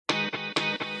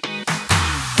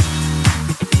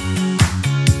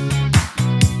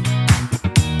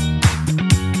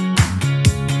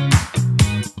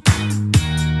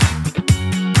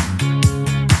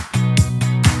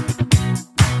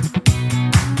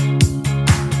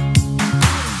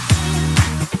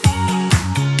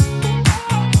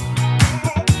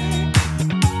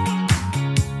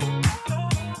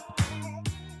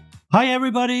Hi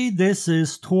everybody, this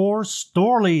is Tor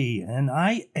Storley and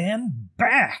I am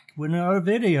back with another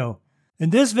video. In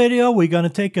this video we're going to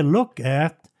take a look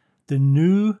at the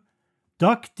new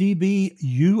DuckDB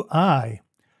UI.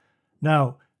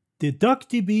 Now the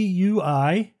DuckDB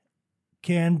UI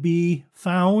can be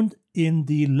found in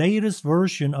the latest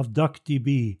version of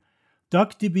DuckDB,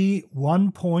 DuckDB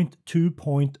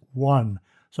 1.2.1.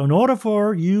 So in order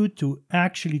for you to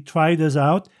actually try this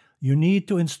out, you need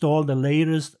to install the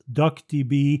latest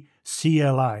DuckDB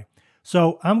CLI.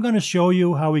 So I'm going to show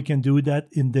you how we can do that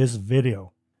in this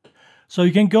video. So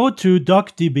you can go to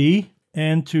DuckDB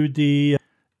and to the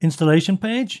installation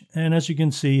page. And as you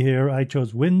can see here, I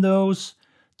chose Windows.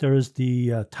 There is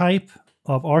the type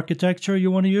of architecture you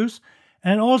want to use.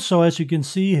 And also, as you can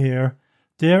see here,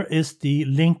 there is the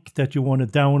link that you want to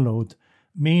download,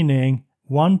 meaning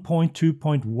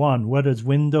 1.2.1, whether it's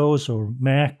Windows or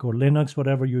Mac or Linux,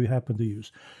 whatever you happen to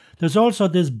use. There's also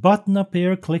this button up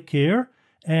here, click here,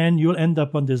 and you'll end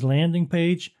up on this landing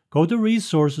page. Go to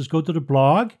resources, go to the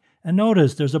blog, and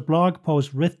notice there's a blog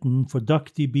post written for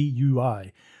DuckDB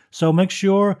UI. So make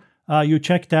sure you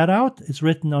check that out. It's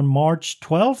written on March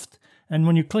 12th, and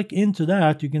when you click into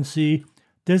that, you can see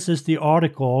this is the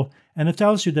article, and it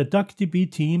tells you that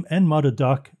DuckDB team and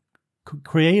MotherDuck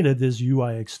created this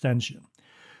UI extension.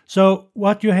 So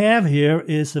what you have here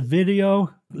is a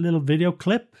little video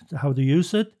clip, how to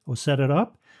use it or set it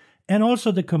up, and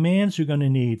also the commands you're going to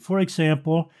need. For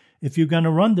example, if you're going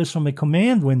to run this from a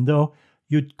command window,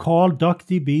 you'd call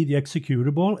DuckDB, the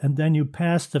executable, and then you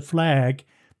pass the flag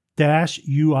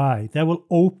 -UI. That will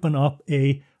open up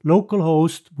a local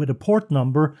host with a port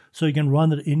number so you can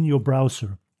run it in your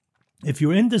browser. If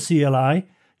you're in the CLI,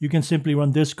 you can simply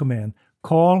run this command,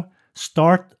 call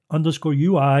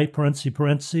start_UI,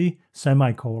 parenthesis,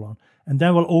 semicolon, and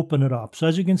that will open it up. So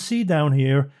as you can see down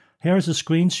here, here's a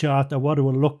screenshot of what it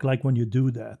will look like when you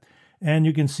do that. And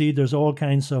you can see there's all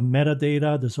kinds of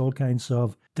metadata, there's all kinds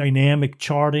of dynamic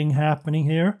charting happening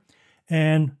here,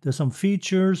 and there's some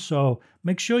features. So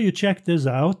make sure you check this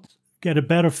out, get a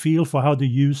better feel for how to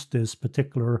use this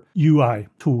particular UI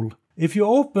tool. If you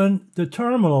open the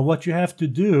terminal, what you have to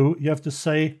do, you have to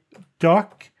say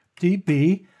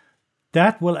DuckDB.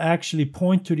 That will actually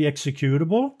point to the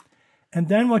executable. And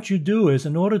then what you do is,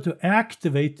 in order to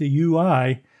activate the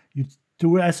UI, you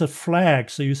do it as a flag.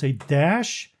 So you say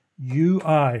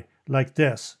 -UI like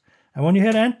this. And when you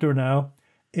hit enter now,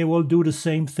 it will do the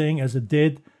same thing as it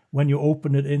did when you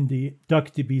open it in the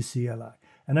DuckDB CLI.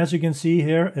 And as you can see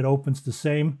here, it opens the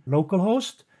same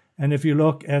localhost. And if you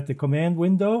look at the command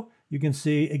window, you can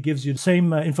see it gives you the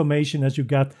same information as you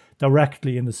got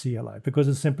directly in the CLI, because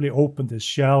it simply opened this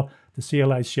shell, the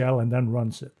CLI shell, and then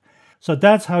runs it. So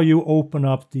that's how you open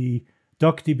up the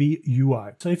DuckDB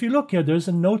UI. So if you look here, there's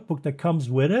a notebook that comes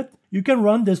with it. You can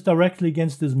run this directly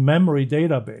against this memory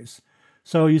database.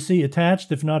 So you see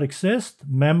attached, if not exist,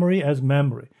 memory as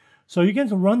memory. So you can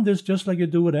run this just like you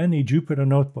do with any Jupyter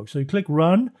notebook. So you click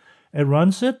run, it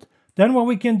runs it. Then what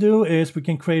we can do is we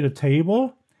can create a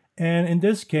table. And in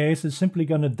this case, it's simply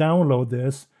going to download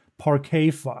this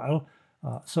Parquet file.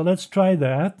 So let's try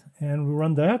that, and we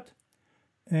run that,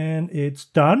 and it's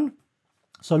done.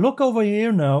 So look over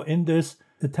here now in this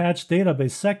attached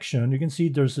database section. You can see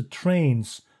there's a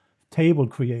trains table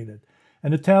created,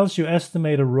 and it tells you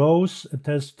estimated rows. It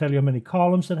tells you how many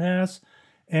columns it has,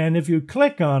 and if you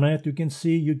click on it, you can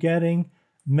see you're getting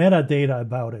metadata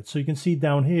about it. So you can see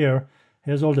down here,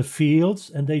 here's all the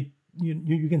fields, and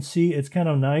you can see it's kind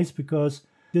of nice because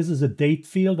this is a date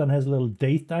field and has a little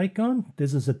date icon.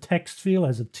 This is a text field,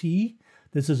 has a T.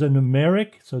 This is a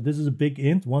numeric, so this is a big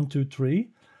int, 1, 2,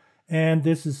 3. And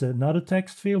this is another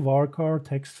text field, varchar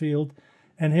text field.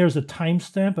 And here's a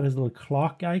timestamp, it has a little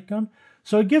clock icon.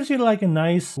 So it gives you like a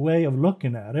nice way of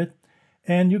looking at it.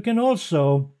 And you can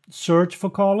also search for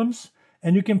columns,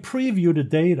 and you can preview the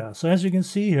data. So as you can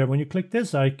see here, when you click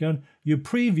this icon, you're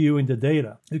previewing the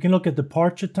data. You can look at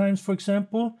departure times, for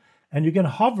example, and you can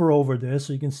hover over this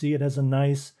so you can see it has a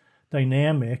nice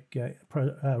dynamic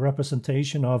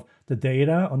representation of the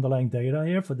data, underlying data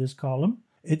here for this column.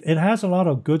 It has a lot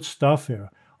of good stuff here.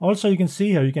 Also, you can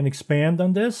see here, you can expand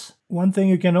on this. One thing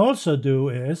you can also do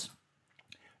is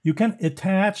you can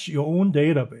attach your own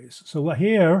database. So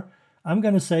here, I'm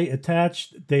going to say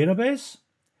attached database.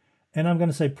 And I'm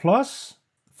going to say plus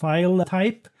file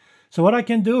type. So what I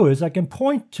can do is I can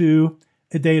point to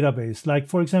a database, like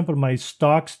for example, my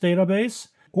stocks database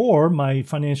or my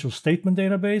financial statement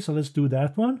database. So let's do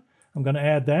that one. I'm going to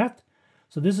add that.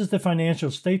 So this is the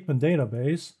financial statement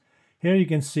database. Here you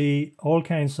can see all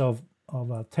kinds of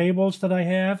tables that I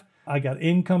have. I got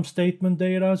income statement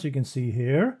data, so you can see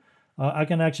here. I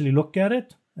can actually look at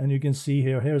it. And you can see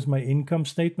here's my income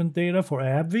statement data for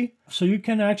AbbVie. So you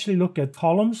can actually look at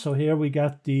columns. So here we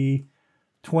got the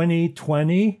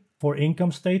 2020 for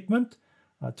income statement,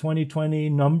 2020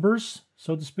 numbers,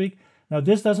 so to speak. Now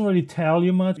this doesn't really tell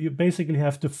you much. You basically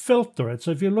have to filter it.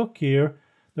 So if you look here,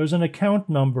 there's an account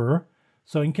number.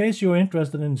 So in case you're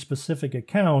interested in a specific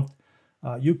account,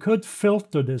 you could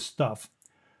filter this stuff.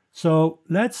 So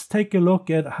let's take a look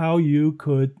at how you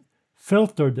could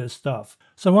filter this stuff.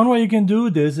 So one way you can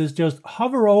do this is just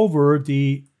hover over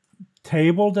the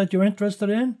table that you're interested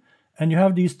in, and you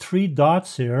have these 3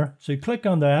 dots here. So you click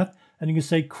on that, and you can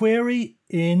say query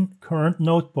in current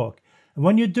notebook. And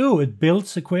when you do, it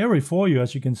builds a query for you,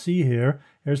 as you can see here.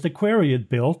 Here's the query it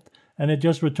built, and it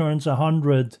just returns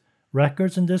 100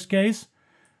 records in this case.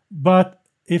 But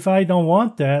if I don't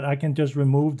want that, I can just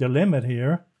remove the limit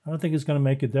here. I don't think it's going to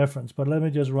make a difference, but let me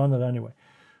just run it anyway.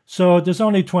 So there's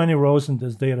only 20 rows in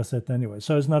this data set anyway,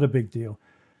 so it's not a big deal.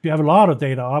 If you have a lot of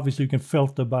data, obviously you can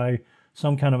filter by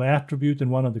some kind of attribute in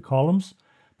one of the columns.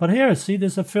 But here, see,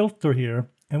 there's a filter here.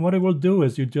 And what it will do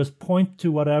is you just point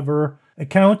to whatever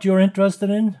account you're interested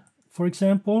in, for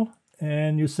example,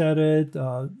 and you set it,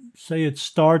 say it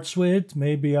starts with,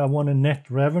 maybe I want a net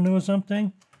revenue or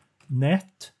something,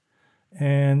 net,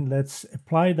 and let's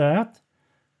apply that.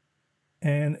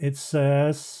 And it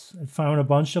says it found a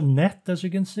bunch of net, as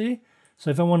you can see. So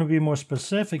if I want to be more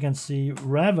specific and see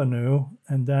revenue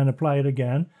and then apply it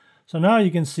again. So now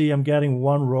you can see I'm getting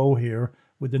 1 row here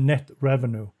with the net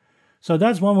revenue. So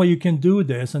that's one way you can do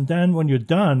this. And then when you're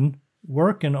done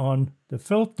working on the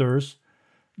filters,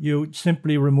 you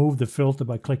simply remove the filter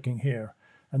by clicking here.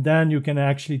 And then you can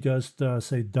actually just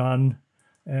say done,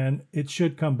 and it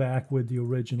should come back with the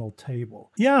original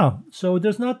table. Yeah, so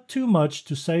there's not too much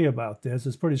to say about this.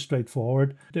 It's pretty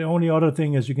straightforward. The only other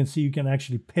thing is you can see you can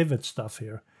actually pivot stuff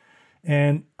here.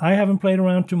 And I haven't played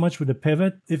around too much with the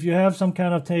pivot. If you have some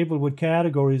kind of table with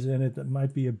categories in it, that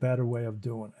might be a better way of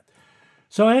doing it.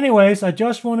 So anyways, I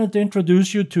just wanted to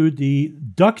introduce you to the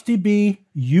DuckDB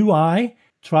UI.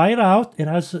 Try it out. It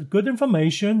has good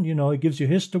information. You know, it gives you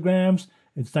histograms.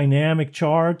 It's dynamic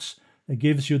charts. It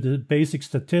gives you the basic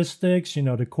statistics, you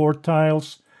know, the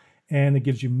quartiles, and it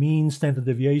gives you mean standard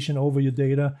deviation over your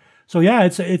data. So yeah,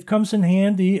 it comes in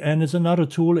handy, and it's another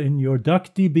tool in your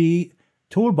DuckDB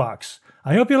toolbox.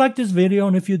 I hope you like this video,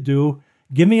 and if you do,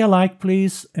 give me a like,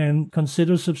 please, and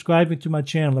consider subscribing to my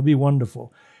channel. It'd be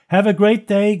wonderful. Have a great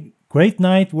day, great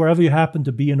night, wherever you happen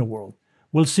to be in the world.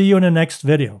 We'll see you in the next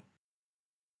video.